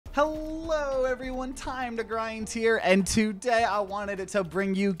Hello everyone, Time to Grind here, and today I wanted to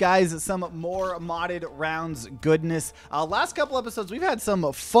bring you guys some more modded rounds goodness. Last couple episodes we've had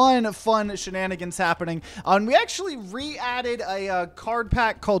some fun shenanigans happening, and we actually re-added a card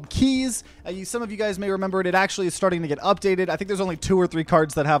pack called Keys. Some of you guys may remember it actually is starting to get updated. I think there's only 2 or 3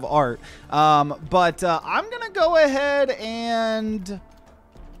 cards that have art, but I'm gonna go ahead and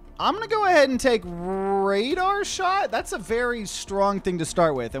take Radar Shot. That's a very strong thing to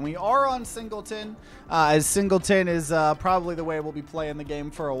start with. And we are on Singleton, as Singleton is probably the way we'll be playing the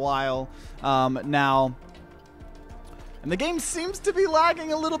game for a while now. And the game seems to be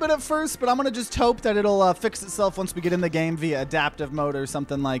lagging a little bit at first, but I'm going to just hope that it'll fix itself once we get in the game via adaptive mode or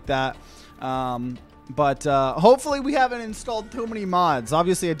something like that. But hopefully we haven't installed too many mods.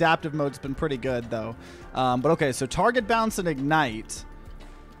 Obviously, adaptive mode's been pretty good, though. But okay, so Target Bounce and Ignite.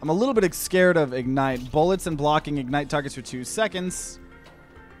 I'm a little bit scared of Ignite. Bullets and blocking ignite targets for 2 seconds.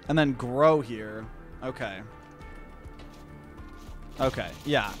 And then grow here. Okay. Okay,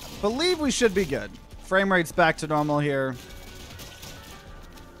 yeah. Believe we should be good. Frame rate's back to normal here.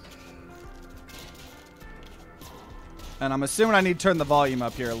 And I'm assuming I need to turn the volume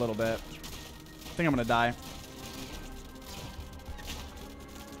up here a little bit. I think I'm going to die.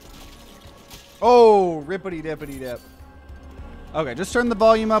 Oh, rippity dippity dip. Okay, just turn the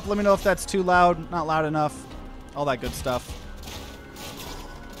volume up. Let me know if that's too loud, not loud enough. All that good stuff.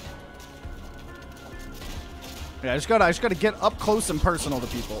 Yeah, I just gotta get up close and personal to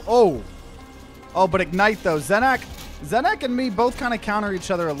people. Oh, but Ignite though. Zenak and me both kind of counter each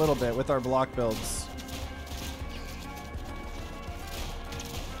other a little bit with our block builds.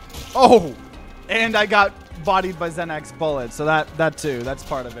 Oh, and I got bodied by Zenak's bullet, so that too. That's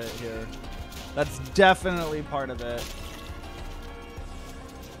part of it here. That's definitely part of it.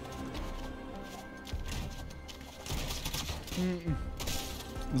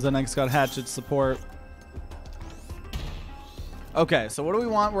 Zenek's got hatchet support. Okay, so what do we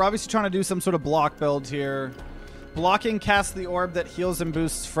want? We're obviously trying to do some sort of block build here. Blocking casts the orb that heals and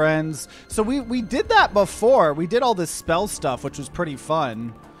boosts friends. So we did that before. We did all this spell stuff, which was pretty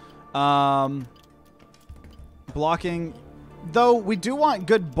fun. Blocking. Though, we do want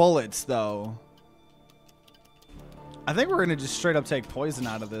good bullets, though. I think we're going to just straight up take poison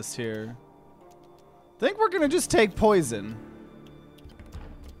out of this here. I think we're going to just take poison.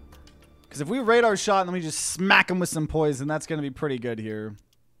 Because if we Radar Shot and then we just smack him with some poison, that's going to be pretty good here.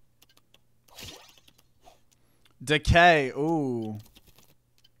 Decay. Ooh.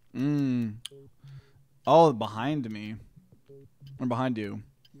 Oh, behind me. Or behind you.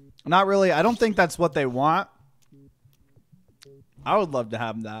 Not really. I don't think that's what they want. I would love to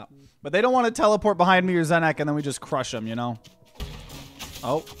have that. But they don't want to teleport behind me or Zenak and then we just crush them, you know?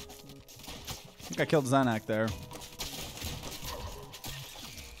 Oh. I think I killed Zenak there.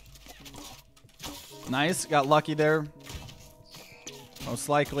 Nice. Got lucky there. Most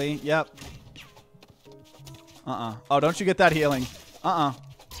likely. Yep. Oh, don't you get that healing.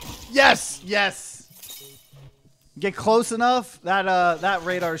 Yes! Yes! Get close enough. That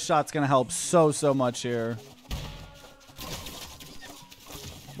Radar Shot's going to help so much here.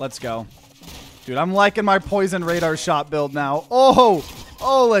 Let's go. Dude, I'm liking my poison Radar Shot build now.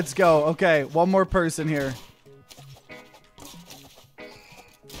 Oh, let's go. Okay, one more person here.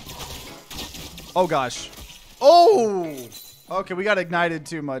 Oh, gosh. Oh! Okay, we got ignited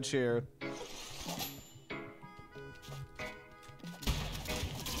too much here.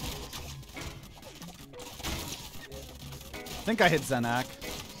 I think I hit Zenak.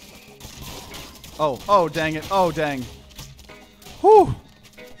 Oh, dang it. Oh, dang. Whew.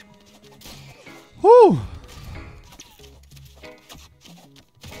 Whew.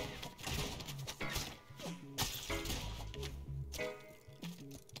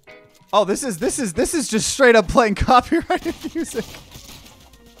 Oh, this is just straight up playing copyrighted music.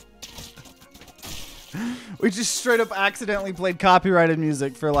 We just straight up accidentally played copyrighted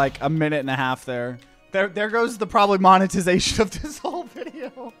music for like a minute and a half there. There goes the probably monetization of this whole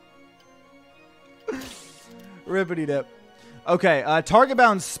video. Rippity dip. Okay, target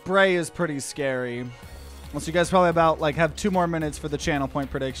bound spray is pretty scary. So you guys probably about like have 2 more minutes for the channel point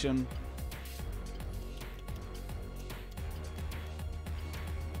prediction.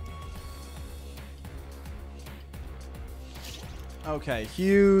 Okay,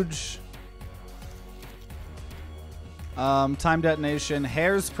 huge. Time detonation.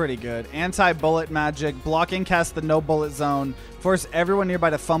 Hair's pretty good. Anti-bullet magic. Blocking cast the no bullet zone. Force everyone nearby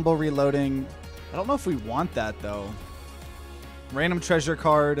to fumble reloading. I don't know if we want that though. Random treasure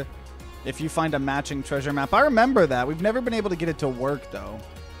card. If you find a matching treasure map. I remember that. We've never been able to get it to work though.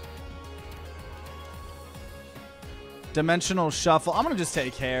 Dimensional shuffle. I'm going to just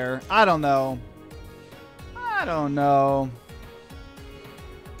take hair. I don't know. I don't know.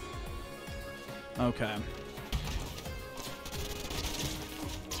 Okay.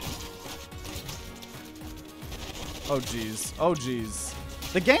 Oh, geez. Oh, geez.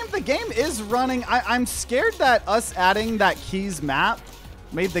 The game is running. I'm scared that us adding that keys map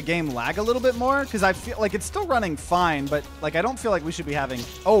made the game lag a little bit more, because I feel like it's still running fine, but like I don't feel like we should be having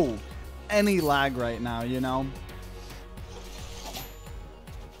any lag right now, you know?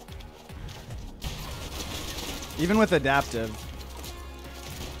 Even with adaptive.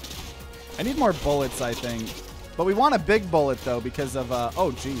 I need more bullets, I think. But we want a big bullet though because of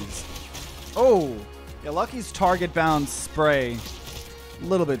oh geez. Oh, yeah, Lucky's target bound spray. A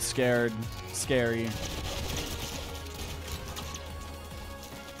little bit scary.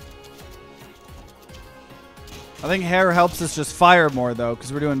 I think hair helps us just fire more though,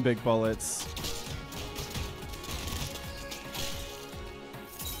 because we're doing big bullets.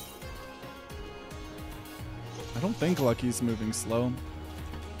 I don't think Lucky's moving slow.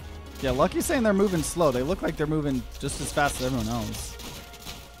 Yeah, Lucky's saying they're moving slow. They look like they're moving just as fast as everyone else.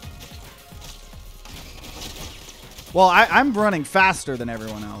 Well, I'm running faster than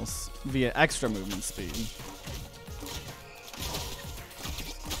everyone else via extra movement speed.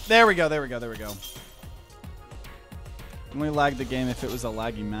 There we go, there we go, there we go. Only lag the game if it was a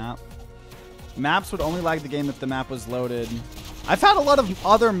laggy map. Maps would only lag the game if the map was loaded. I've had a lot of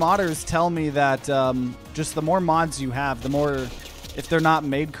other modders tell me that just the more mods you have, the more, if they're not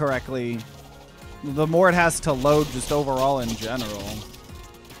made correctly, the more it has to load just overall in general.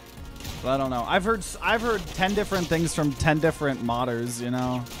 But I don't know. I've heard 10 different things from 10 different modders, you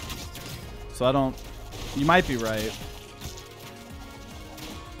know? So I don't... You might be right.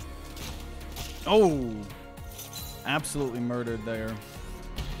 Oh! Absolutely murdered there.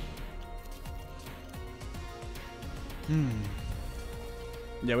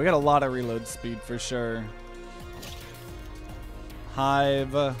 Yeah, we got a lot of reload speed for sure.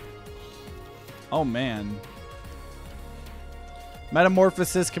 Hive. Oh, man.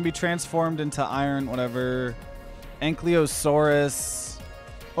 Metamorphosis can be transformed into iron, whatever. Ankylosaurus.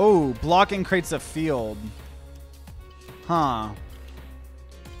 Oh, blocking creates a field. Huh.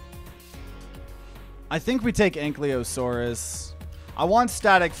 I think we take Ankylosaurus. I want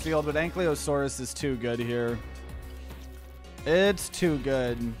static field, but Ankylosaurus is too good here. It's too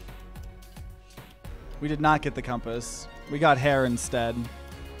good. We did not get the compass. We got hair instead.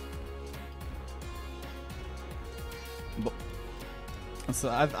 So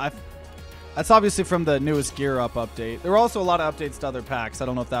that's obviously from the newest Gear Up update. There were also a lot of updates to other packs. I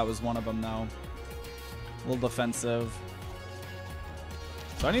don't know if that was one of them, though. A little defensive.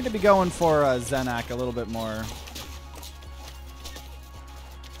 So I need to be going for Zenak a little bit more.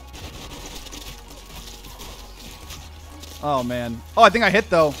 Oh, man. Oh, I think I hit,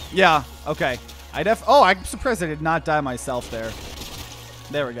 though. Yeah. Okay. Oh, I'm surprised I did not die myself there.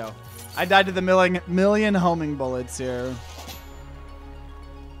 There we go. I died to the million homing bullets here.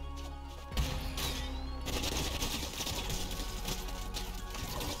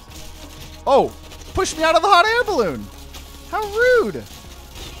 Oh, push me out of the hot air balloon. How rude.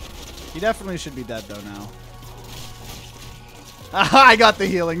 He definitely should be dead, though, now. Aha, I got the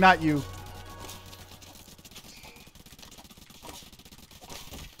healing, not you.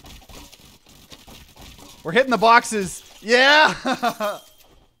 We're hitting the boxes. Yeah.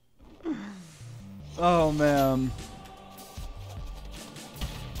 Oh, man.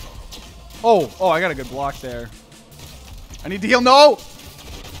 Oh, I got a good block there. I need to heal. No.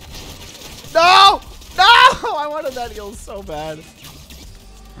 No! No! I wanted that heal so bad.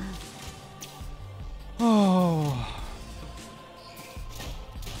 Oh.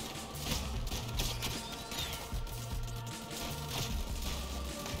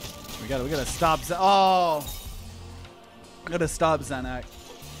 We gotta stop. Oh. I gotta stop Zenak.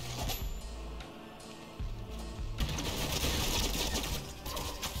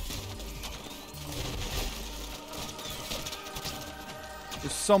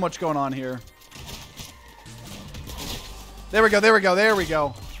 There's so much going on here. There we go, there we go, there we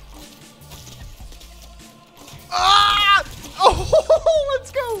go. Ah! Oh,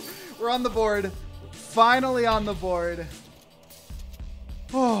 let's go. We're on the board. Finally on the board.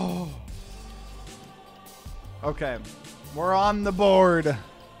 Oh. Okay. We're on the board.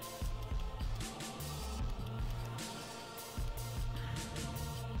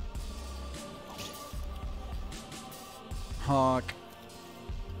 Hawk.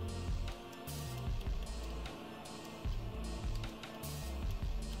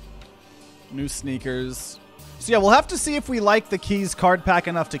 New sneakers. So So yeah, we'll have to see if we like the Keys card pack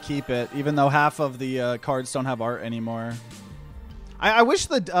enough to keep it, even though half of the cards don't have art anymore. I wish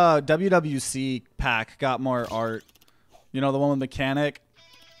the WWC pack got more art. You know, the one with Mechanic.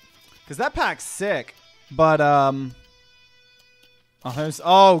 Because that pack's sick. But,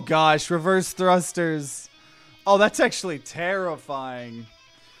 oh, gosh. Reverse thrusters. Oh, that's actually terrifying.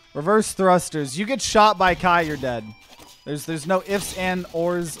 Reverse thrusters. You get shot by Kai, you're dead. There's no ifs, and,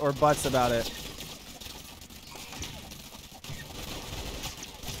 ors, or buts about it.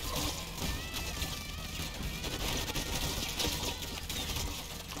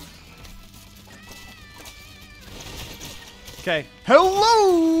 Okay.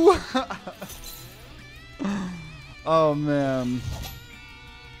 Hello! Oh, man.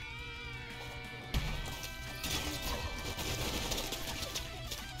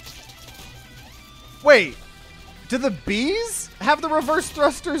 Wait. Do the bees have the reverse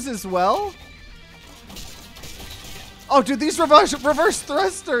thrusters as well? Oh, dude, these reverse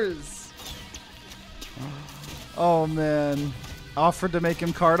thrusters. Oh, man. Offered to make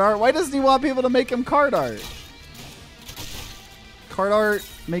him card art? Why doesn't he want people to make him card art? Card art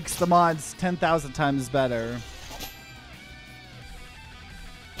makes the mods 10,000 times better.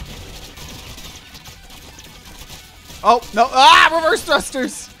 Oh, no. Ah, reverse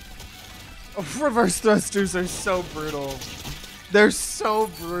thrusters. Oh, reverse thrusters are so brutal. They're so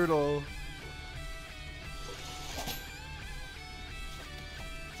brutal.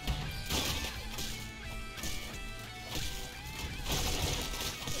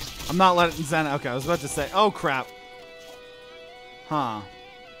 I'm not letting Zen. Okay, I was about to say. Oh, crap. Huh.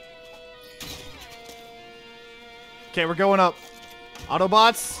 Okay, we're going up.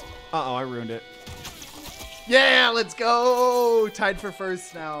 Autobots. Uh-oh, I ruined it. Yeah, let's go. Tied for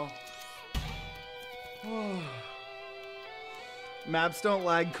first now. Maps don't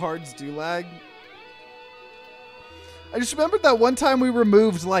lag, cards do lag. I just remembered that one time we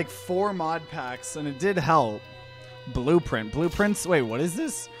removed like 4 mod packs and it did help. Blueprint. Blueprints? Wait, what is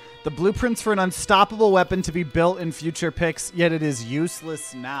this? The blueprints for an unstoppable weapon to be built in future picks, yet it is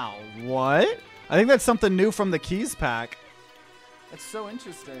useless now. What? I think that's something new from the Keys pack. That's so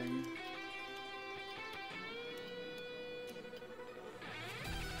interesting.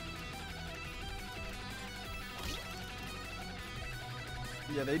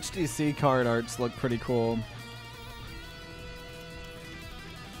 Yeah, the HDC card arts look pretty cool.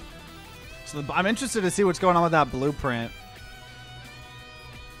 So I'm interested to see what's going on with that blueprint.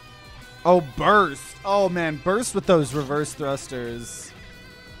 Oh, burst. Oh, man. Burst with those reverse thrusters.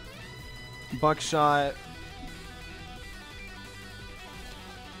 Buckshot.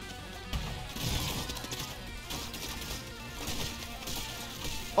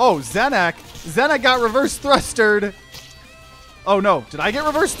 Oh, Zenek. Zenek got reverse thrustered. Oh, no. Did I get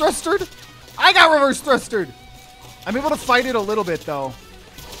reverse thrustered? I got reverse thrustered. I'm able to fight it a little bit, though.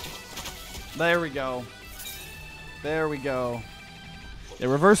 There we go. There we go. Yeah,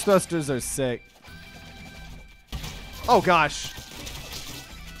 reverse thrusters are sick. Oh, gosh.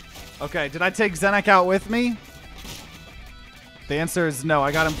 Okay, did I take Zenek out with me? The answer is no.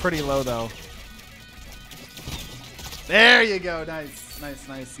 I got him pretty low, though. There you go. Nice, nice,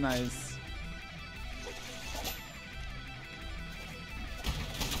 nice, nice.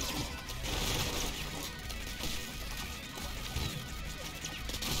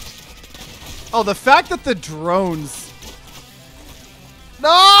 Oh, the fact that the drones... No,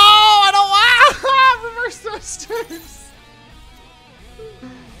 I don't want reverse thrusters.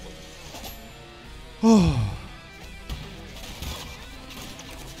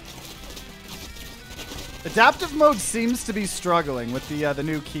 Adaptive mode seems to be struggling with the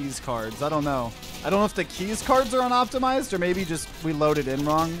new Keys cards. I don't know. I don't know if the Keys cards are unoptimized or maybe just we loaded in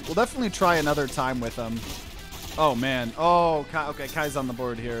wrong. We'll definitely try another time with them. Oh, man. Oh, okay. Kai's on the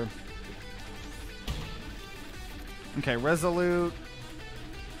board here. Okay, Resolute.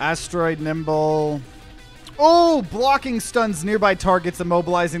 Asteroid Nimble. Oh, blocking stuns nearby targets,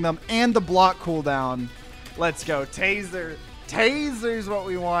 immobilizing them, and the block cooldown. Let's go. Taser. Taser's what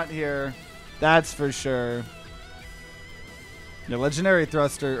we want here. That's for sure. Yeah, legendary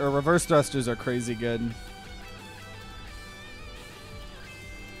thruster or reverse thrusters are crazy good.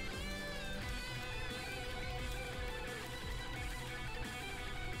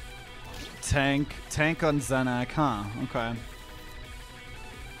 Tank on Zenek, huh? Okay.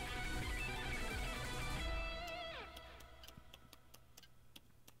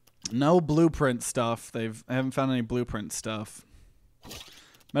 No blueprint stuff. I haven't found any blueprint stuff.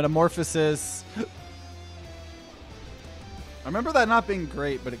 Metamorphosis. I remember that not being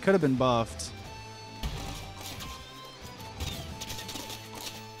great, but it could have been buffed.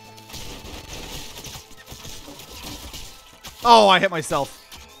 Oh, I hit myself.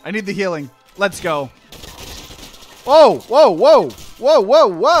 I need the healing. Let's go. Whoa, whoa, whoa, whoa, whoa,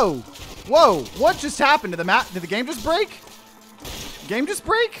 whoa, whoa. What just happened to the map? Did the game just break? Game just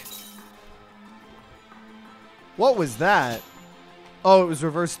break? What was that? Oh, it was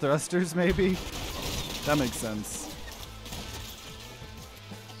reverse thrusters, maybe? That makes sense.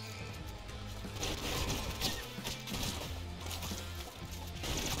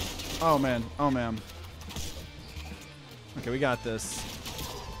 Oh, man. Oh, man. Okay, we got this.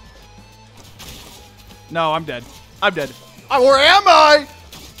 No, I'm dead. I'm dead. Or am I?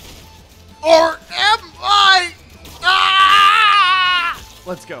 Or am I? Ah!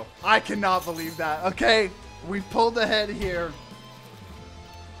 Let's go. I cannot believe that. Okay, we pulled ahead here.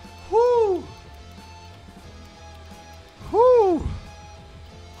 Whoo! Whoo!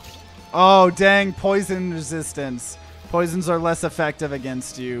 Oh, dang. Poison resistance. Poisons are less effective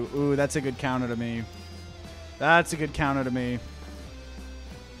against you. Ooh, that's a good counter to me. That's a good counter to me.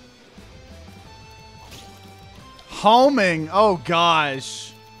 Homing. Oh,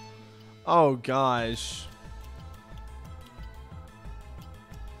 gosh. Oh, gosh.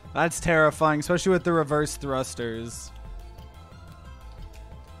 That's terrifying, especially with the reverse thrusters.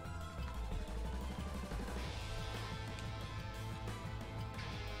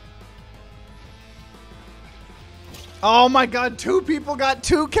 Oh my god, 2 people got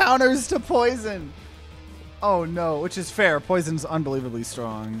 2 counters to poison. Oh no, which is fair. Poison's unbelievably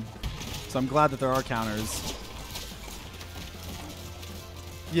strong. So I'm glad that there are counters.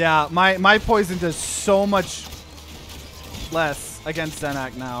 Yeah, my poison does so much less against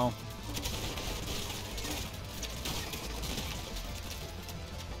Zenak now.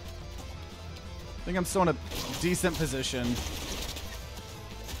 I think I'm still in a decent position.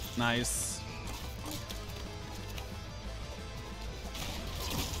 Nice.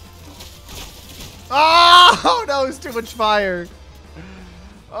 Oh, no, it's too much fire.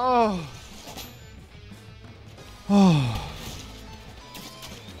 Oh. Oh.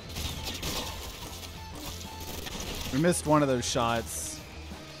 We missed one of those shots.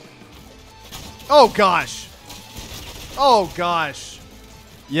 Oh, gosh. Oh, gosh.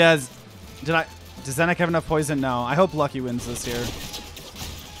 Yes. Does Zenak have enough poison? No. I hope Lucky wins this here.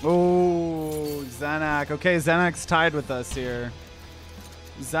 Oh, Zenak. Okay, Zenak's tied with us here.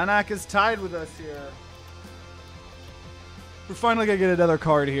 Zenak is tied with us here. We're finally going to get another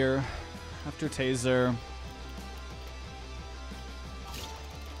card here. After Taser.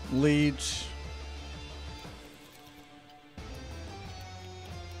 Leech.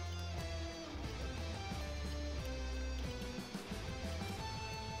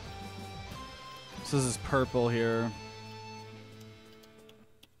 So this is purple here.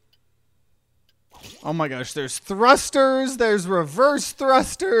 Oh my gosh, there's thrusters, there's reverse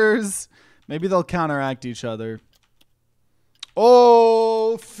thrusters. Maybe they'll counteract each other.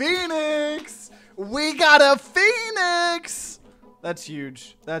 Oh, Phoenix! We got a Phoenix! That's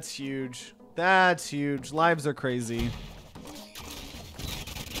huge. That's huge. That's huge. Lives are crazy.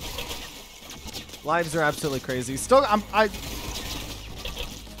 Lives are absolutely crazy. Still,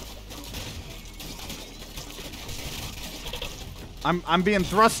 I'm being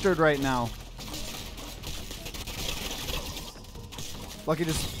thrustered right now. Lucky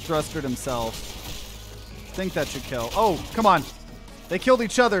just thrustered himself. Think that should kill. Oh, come on. They killed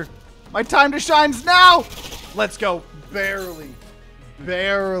each other. My time to shine's now. Let's go. Barely.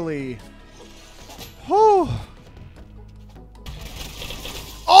 Barely. Whew.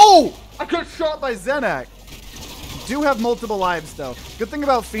 Oh! I got shot by Zenak. Do have multiple lives, though. Good thing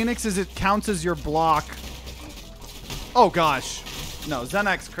about Phoenix is it counts as your block. Oh, gosh. No,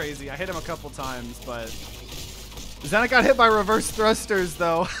 Zenak's crazy. I hit him a couple times, but... Zenak got hit by reverse thrusters,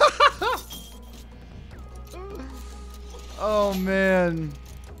 though. Oh, man.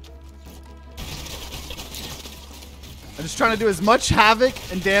 I'm just trying to do as much havoc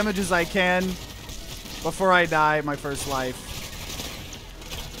and damage as I can before I die my first life.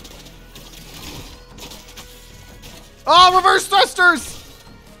 Oh, reverse thrusters!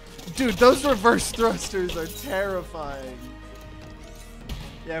 Dude, those reverse thrusters are terrifying.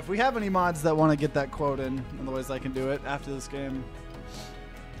 Yeah, if we have any mods that want to get that quote in, otherwise I can do it after this game.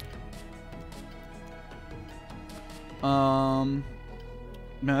 Man,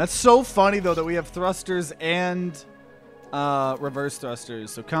 that's so funny though that we have thrusters and reverse thrusters.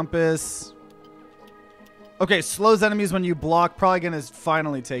 So compass. Okay, slows enemies when you block. Probably gonna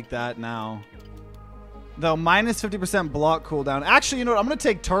finally take that now. Though minus 50% block cooldown. Actually, you know what? I'm gonna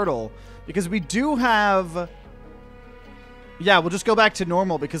take turtle because we do have. Yeah, we'll just go back to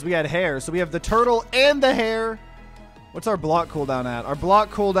normal because we had hair. So we have the turtle and the hair. What's our block cooldown at? Our block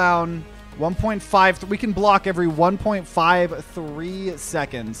cooldown 1.5. We can block every 1.53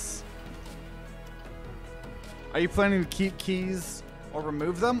 seconds. Are you planning to keep keys or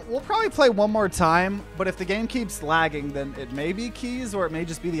remove them? We'll probably play one more time, but if the game keeps lagging, then it may be keys or it may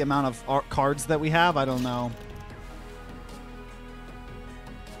just be the amount of cards that we have. I don't know.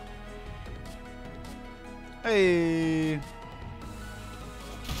 Hey.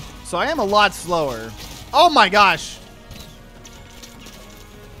 So I am a lot slower. Oh my gosh.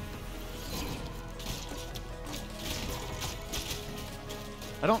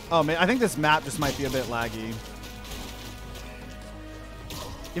 I think this map just might be a bit laggy.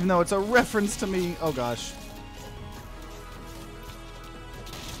 Even though it's a reference to me. Oh gosh.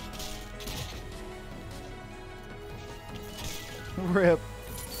 Rip.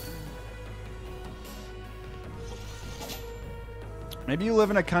 Maybe you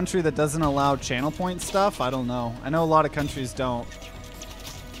live in a country that doesn't allow channel point stuff. I don't know. I know a lot of countries don't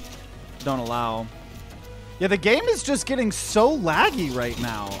allow. Yeah, the game is just getting so laggy right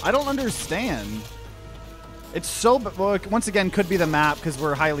now. I don't understand. It's so... Well, once again, could be the map because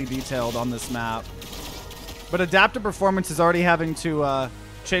we're highly detailed on this map. But adaptive performance is already having to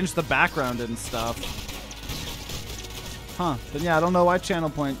change the background and stuff. Huh. Then yeah, I don't know why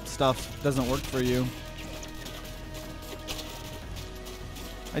channel point stuff doesn't work for you.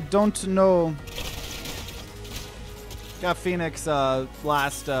 I don't know. Got Phoenix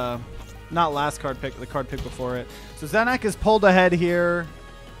last... not last card pick, the card pick before it. So Zenek is pulled ahead here.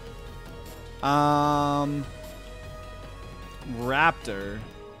 Raptor.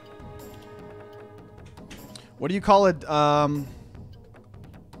 What do you call it?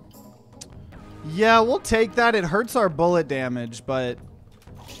 Yeah, we'll take that. It hurts our bullet damage, but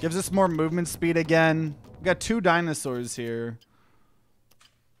gives us more movement speed again. We got 2 dinosaurs here.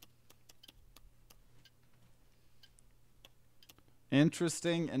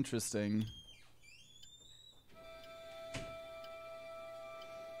 Interesting, interesting.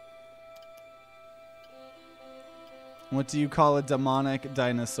 What do you call a demonic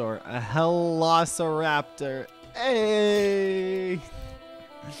dinosaur? A Velociraptor. Hey!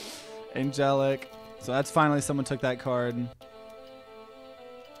 Angelic. So that's finally someone took that card.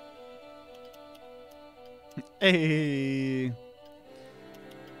 Hey!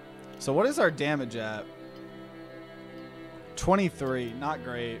 So what is our damage at? 23, not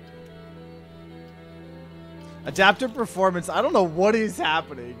great. Adaptive performance, I don't know what is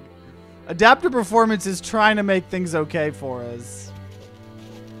happening. Adaptive performance is trying to make things okay for us.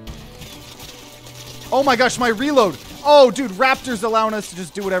 Oh my gosh, my reload. Oh, dude, Raptor's allowing us to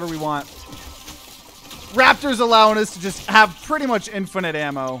just do whatever we want. Raptor's allowing us to just have pretty much infinite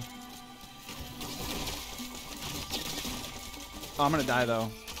ammo. Oh, I'm gonna die, though.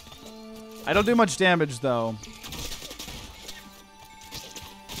 I don't do much damage, though.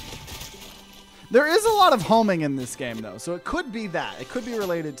 There is a lot of homing in this game, though, so it could be that. It could be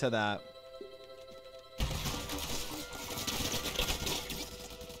related to that.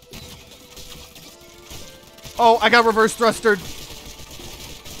 Oh, I got reverse thrustered.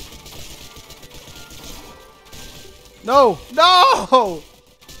 No! No!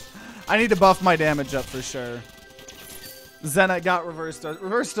 I need to buff my damage up for sure. Zenet got reverse thrustered.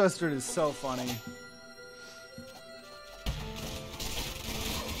 Reverse thrustered is so funny.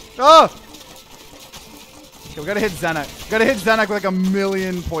 Oh! Okay, we gotta hit Zenek. Gotta hit Zenek with like a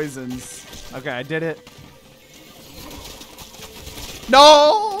million poisons. Okay, I did it.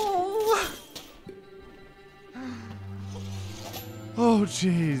 No! Oh,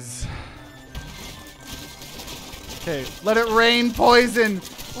 jeez. Okay, let it rain poison.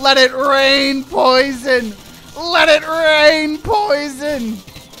 Let it rain poison. Let it rain poison.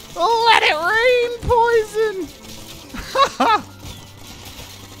 Let it rain poison.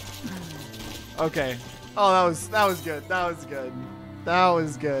 Okay. Oh, that was good. That was good. That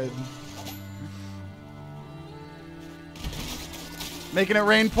was good. Making it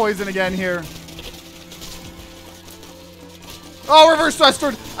rain poison again here. Oh, reverse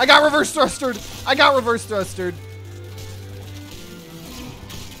thrustered. I got reverse thrustered. I got reverse thrustered.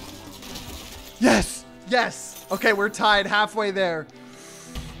 Yes. Yes. Okay, we're tied halfway there.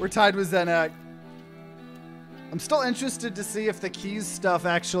 We're tied with Zenek. I'm still interested to see if the keys stuff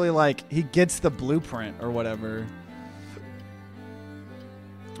actually, like, he gets the blueprint or whatever.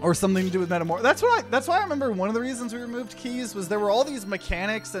 Or something to do with Metamorph. That's why I remember one of the reasons we removed keys was there were all these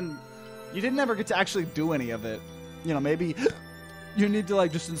mechanics and you didn't ever get to actually do any of it. You know, maybe you need to,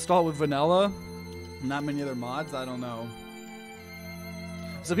 like, just install with vanilla. Not many other mods. I don't know.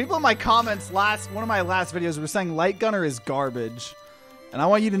 So people in my comments one of my last videos were saying Light Gunner is garbage. And I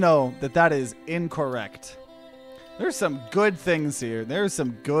want you to know that that is incorrect.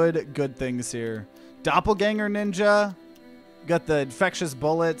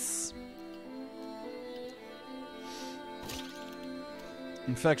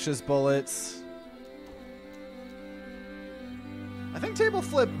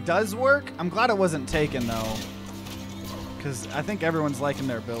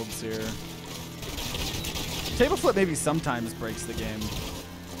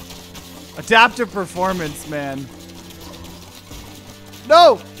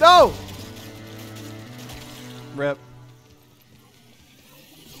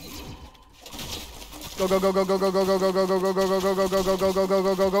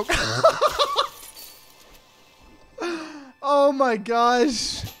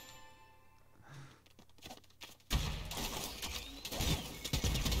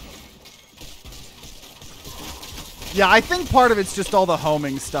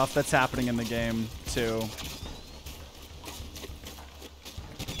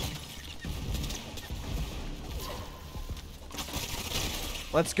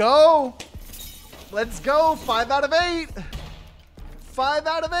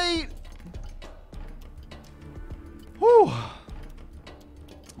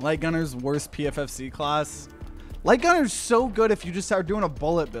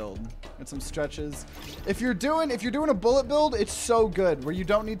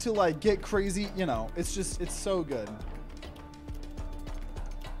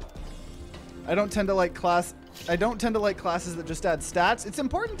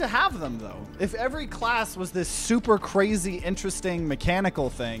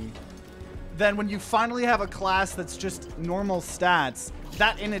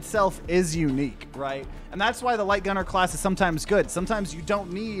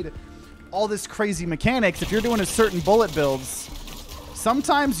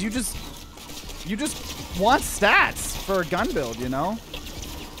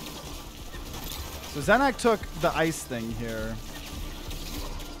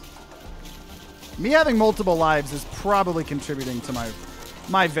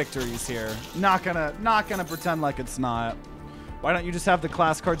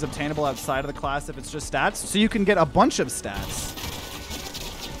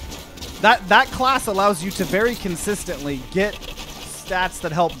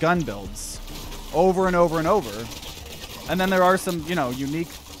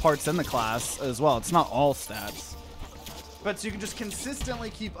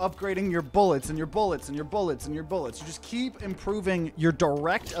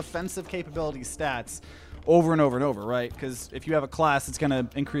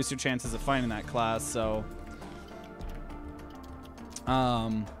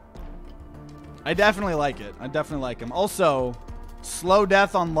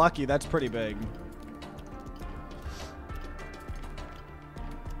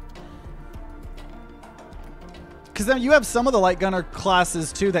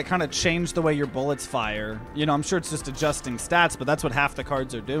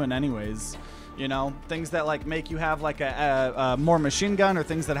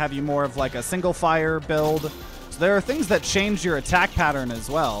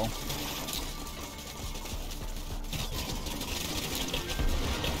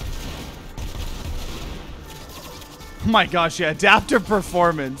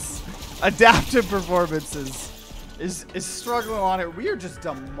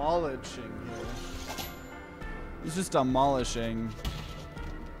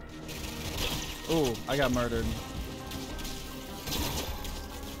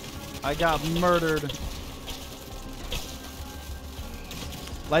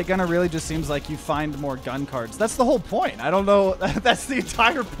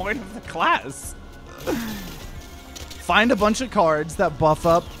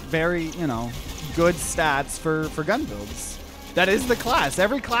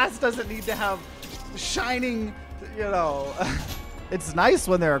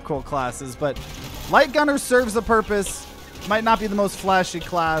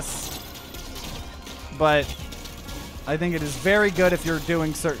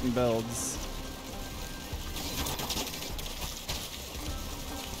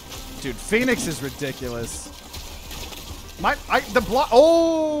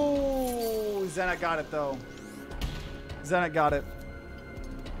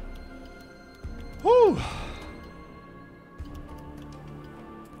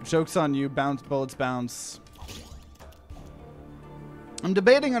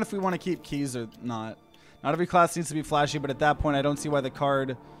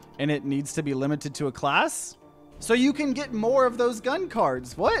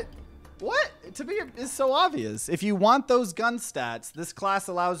 What? To me, is so obvious. If you want those gun stats, this class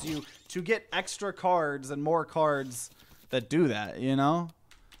allows you to get extra cards and more cards that do that, you know?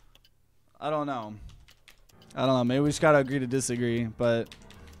 I don't know. Maybe we just gotta agree to disagree, but...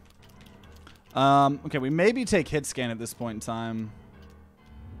 okay, we maybe take hit scan at this point in time.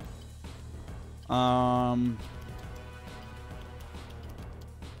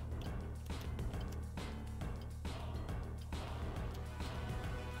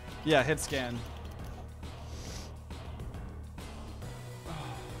 Yeah, hit scan.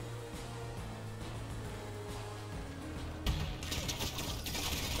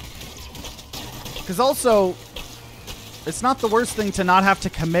 Because also, it's not the worst thing to not have to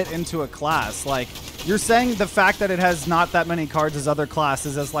commit into a class. Like, you're saying the fact that it has not that many cards as other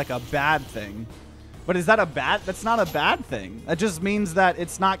classes is like a bad thing. But is that a bad? That's not a bad thing. That just means that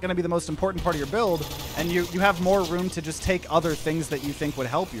it's not going to be the most important part of your build, and you have more room to just take other things that you think would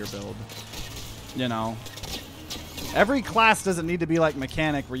help your build. You know? Every class doesn't need to be like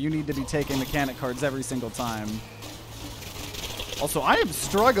mechanic, where you need to be taking mechanic cards every single time. Also, I am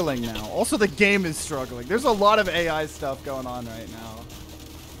struggling now. Also, the game is struggling. There's a lot of AI stuff going on right now.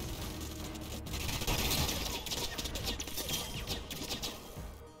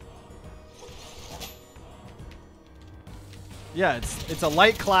 Yeah, it's a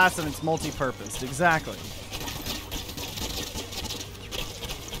light class and it's multi-purposed. Exactly.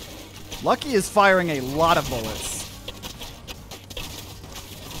 Lucky is firing a lot of bullets.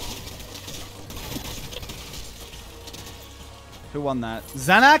 Who won that?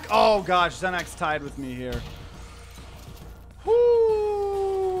 Zenak? Oh gosh, Zenak's tied with me here.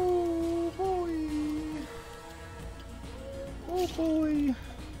 Ooh, boy. Oh boy.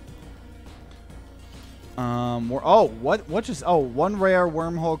 What just, one rare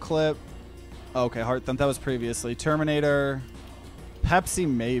wormhole clip. Okay, Heart Thump, that was previously. Terminator. Pepsi,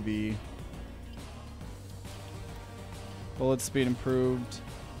 maybe. Bullet speed improved.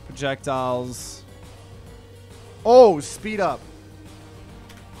 Projectiles. Oh, speed up.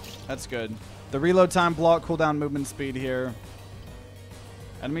 That's good. The reload time, block, cooldown, movement speed here.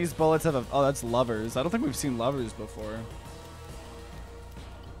 Enemies' bullets have a... Oh, that's lovers. I don't think we've seen lovers before.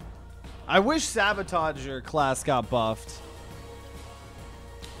 I wish Sabotager class got buffed.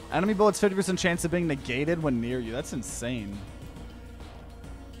 Enemy bullets 50% chance of being negated when near you. That's insane.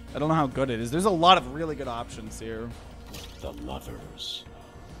 I don't know how good it is. There's a lot of really good options here. The lovers.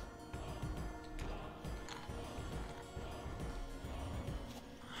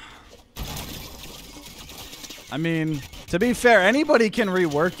 I mean, to be fair, anybody can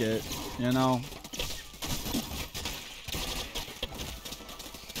rework it, you know.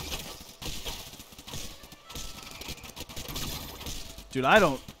 Dude, I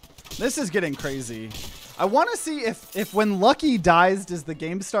don't... This is getting crazy. I want to see if when Lucky dies, does the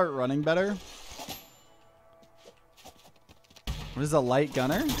game start running better? What is a light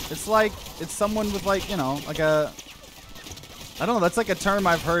gunner? It's like, it's someone with like, you know, like a... I don't know, that's like a term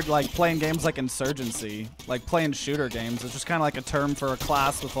I've heard like playing games like Insurgency. Like playing shooter games. It's just kind of like a term for a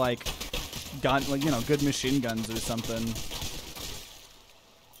class with like, gun, like, you know, good machine guns or something.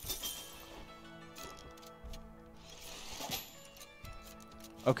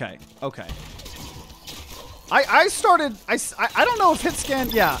 Okay, okay. I started, I don't know if hit scan,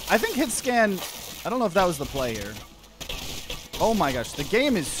 yeah, I think hit scan, I don't know if that was the play here. Oh my gosh, the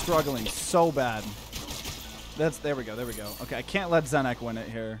game is struggling so bad. There we go, there we go. Okay, I can't let Zenek win it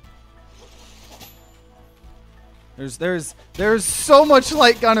here. There's so much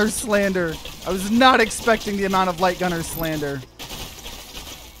light gunner slander. I was not expecting the amount of light gunner slander.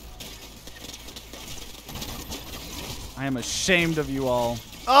 I am ashamed of you all.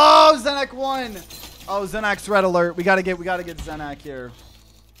 Oh, Zenek won. Oh, Zenak's red alert. We gotta get Zenek here.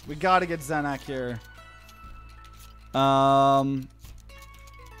 We gotta get Zenek here. I'm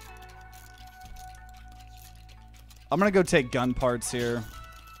gonna go take gun parts here.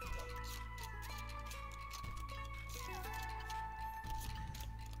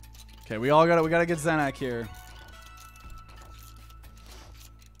 Okay, we gotta get Zenek here.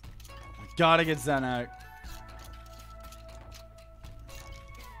 We gotta get Zenek.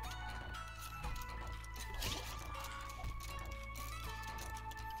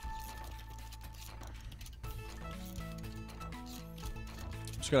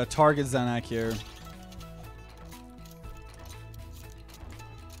 Just gotta target Zenek here.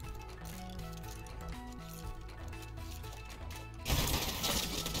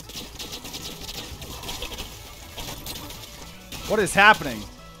 What is happening?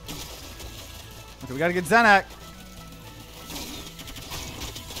 Okay, we gotta get Zenek.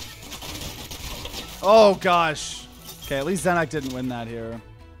 Oh gosh. Okay, at least Zenek didn't win that here.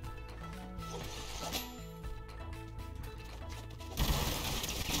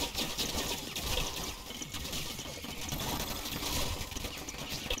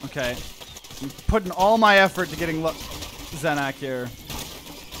 Okay. I'm putting all my effort to getting Zenak here.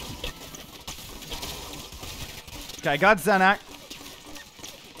 Okay, I got Zenak.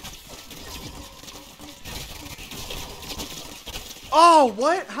 Oh,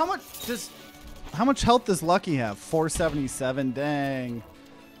 what? How much health does Lucky have? 477. Dang.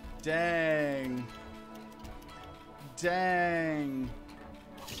 Dang. Dang.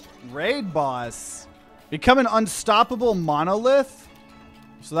 Raid boss. Become an unstoppable monolith?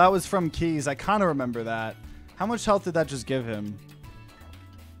 So that was from Keys. I kind of remember that. How much health did that just give him?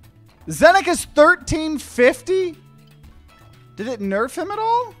 Zenek is 1350? Did it nerf him at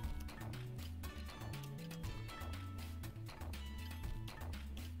all?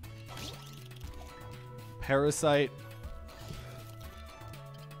 Parasite.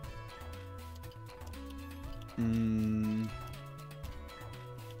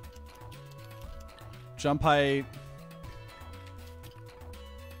 Jump height.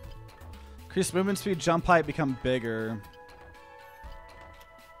 Increase movement speed, jump height, become bigger.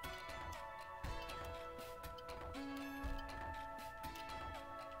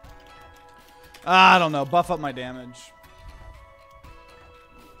 I don't know. Buff up my damage.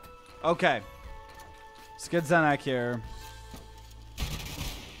 Okay. Let's get Zenak here.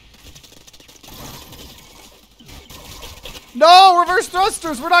 No! Reverse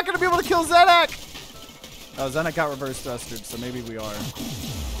thrusters! We're not going to be able to kill Zenak! Oh, Zenak got reverse thrustered, so maybe we are.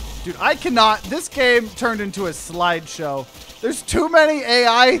 Dude, I cannot. This game turned into a slideshow. There's too many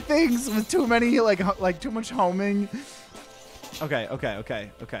AI things with too many, like too much homing. Okay, okay,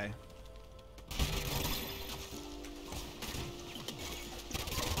 okay, okay.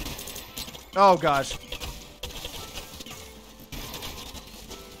 Oh, gosh.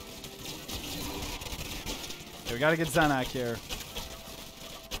 Okay, we got to get Zenak here.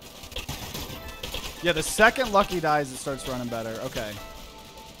 Yeah, the second Lucky dies, it starts running better. Okay.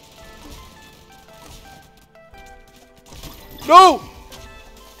 No!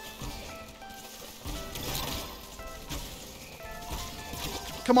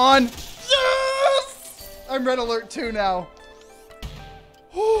 Come on. Yes! I'm red alert 2 now.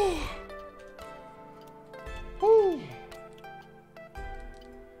 Whew. Whew.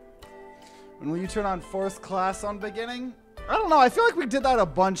 When will you turn on fourth class on beginning? I don't know. I feel like we did that a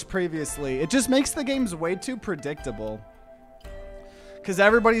bunch previously. It just makes the games way too predictable. Because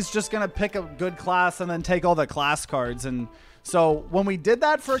everybody's just going to pick a good class and then take all the class cards. And so when we did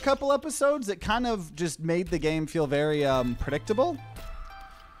that for a couple episodes, it kind of just made the game feel very predictable.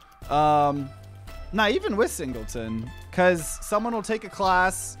 Not even with Singleton. Because someone will take a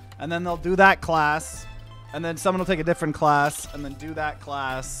class and then they'll do that class. And then someone will take a different class and then do that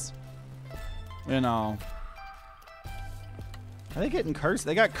class. You know. Are they getting cursed?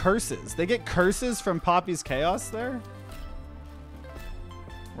 They got curses. They get curses from Poppy's Chaos there?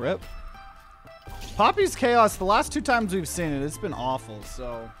 Rip. Poppy's Chaos, the last 2 times we've seen it, it's been awful,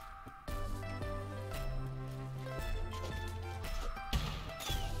 so.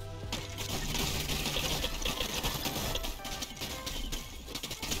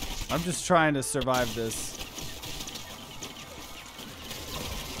 I'm just trying to survive this.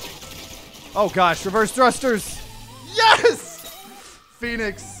 Oh gosh, reverse thrusters! Yes!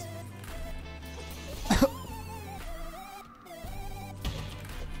 Phoenix.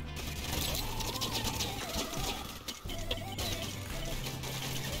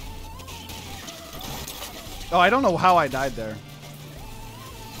 Oh, I don't know how I died there.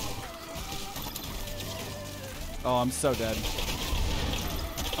 Oh, I'm so dead.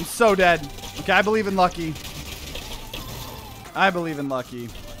 I'm so dead. Okay, I believe in Lucky. I believe in Lucky.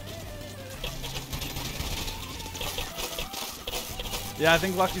 Yeah, I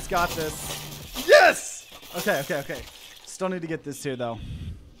think Lucky's got this. Yes! Okay, okay, okay. Still need to get this too, though.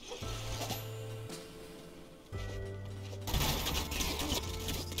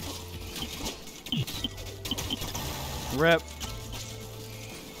 Rip.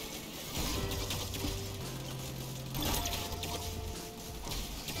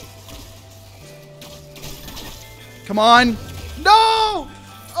 Come on. No!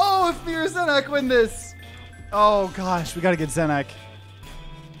 Oh, if me or Zenak win this. Oh, gosh. We got to get Zenak.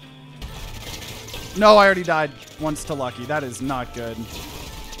 No, I already died once to Lucky. That is not good.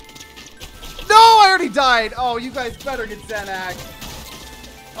 No, I already died. Oh, you guys better get Zenak.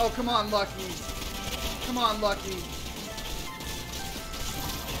 Oh, come on, Lucky. Come on, Lucky.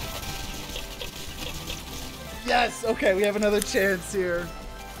 Yes. Okay, we have another chance here.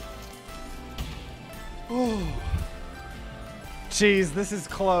 Oh. Jeez, this is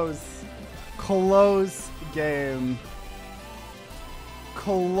close. Close game.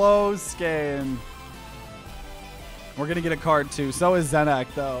 Close game. We're going to get a card too. So is Zenak,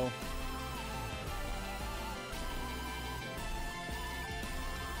 though.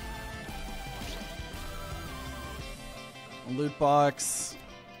 A loot box.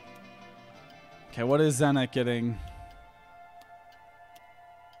 Okay, what is Zenak getting?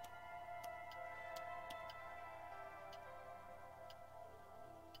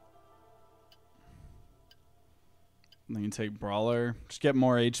 Then you take Brawler. Just get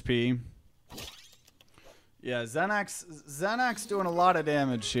more HP. Yeah, Zenak's doing a lot of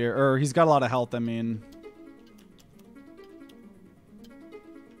damage here. Or he's got a lot of health, I mean.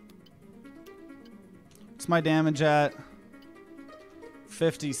 What's my damage at?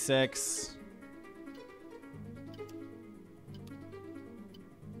 56.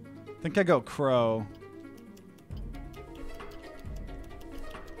 I think I go Crow.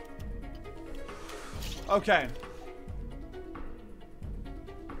 Okay.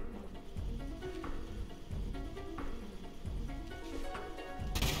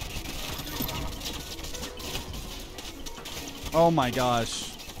 Oh my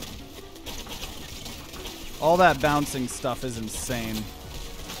gosh. All that bouncing stuff is insane.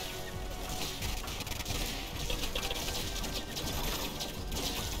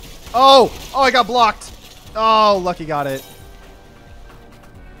 Oh! Oh, I got blocked. Oh, Lucky got it.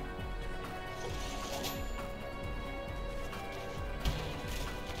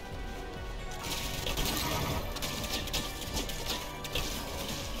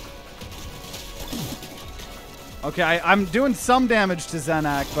 Okay, I'm doing some damage to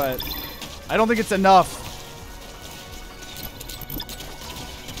Zenak, but I don't think it's enough.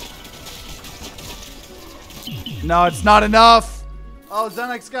 No, it's not enough. Oh,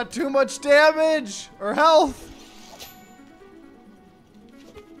 Zenak's got too much damage or health.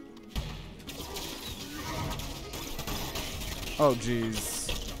 Oh, jeez.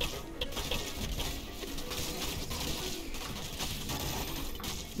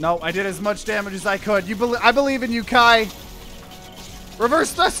 No, I did as much damage as I could. I believe in you, Kai.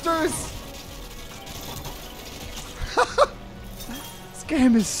 Reverse thrusters. This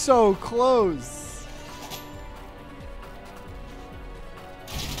game is so close.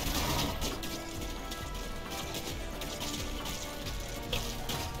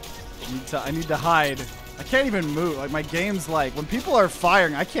 I need to hide. I can't even move. Like, my game's like, when people are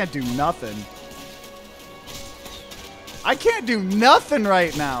firing, I can't do nothing. I can't do nothing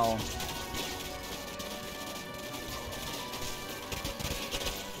right now.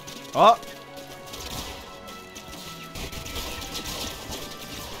 Oh.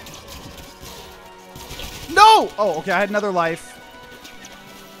 No! Oh, okay, I had another life.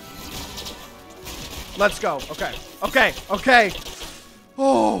 Let's go. Okay. Okay. Okay.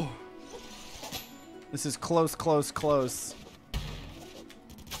 Oh. This is close, close, close.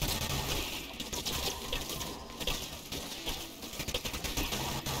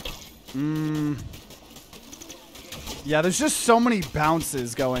 Yeah, there's just so many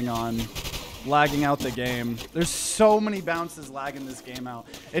bounces going on, lagging out the game. There's so many bounces lagging this game out.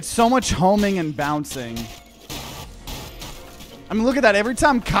 It's so much homing and bouncing. I mean, look at that. Every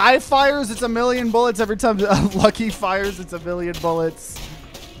time Kai fires, it's a million bullets. Every time Lucky fires, it's a million bullets.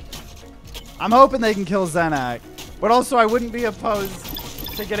 I'm hoping they can kill Zenak. But also, I wouldn't be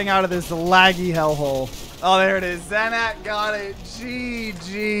opposed to getting out of this laggy hellhole. Oh, there it is. Zenak got it.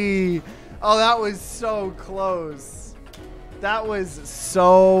 GG. Oh, that was so close. That was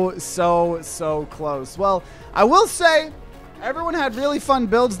so close. Well, I will say, everyone had really fun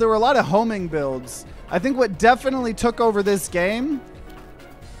builds. There were a lot of homing builds. I think what definitely took over this game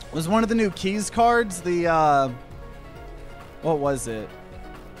was one of the new keys cards. The, what was it?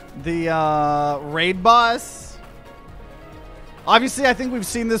 The, raid boss. Obviously, I think we've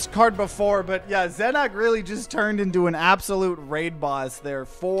seen this card before, but yeah, Zenak really just turned into an absolute raid boss there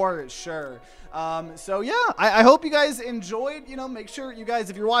for sure. So yeah, I hope you guys enjoyed. You know, make sure you guys,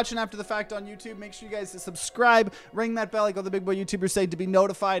 if you're watching after the fact on YouTube, make sure you guys subscribe, ring that bell like all the big boy YouTubers say to be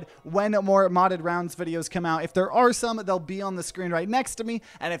notified when more modded rounds videos come out. If there are some, they'll be on the screen right next to me.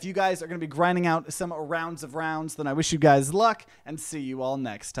 And if you guys are going to be grinding out some rounds of rounds, then I wish you guys luck and see you all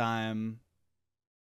next time.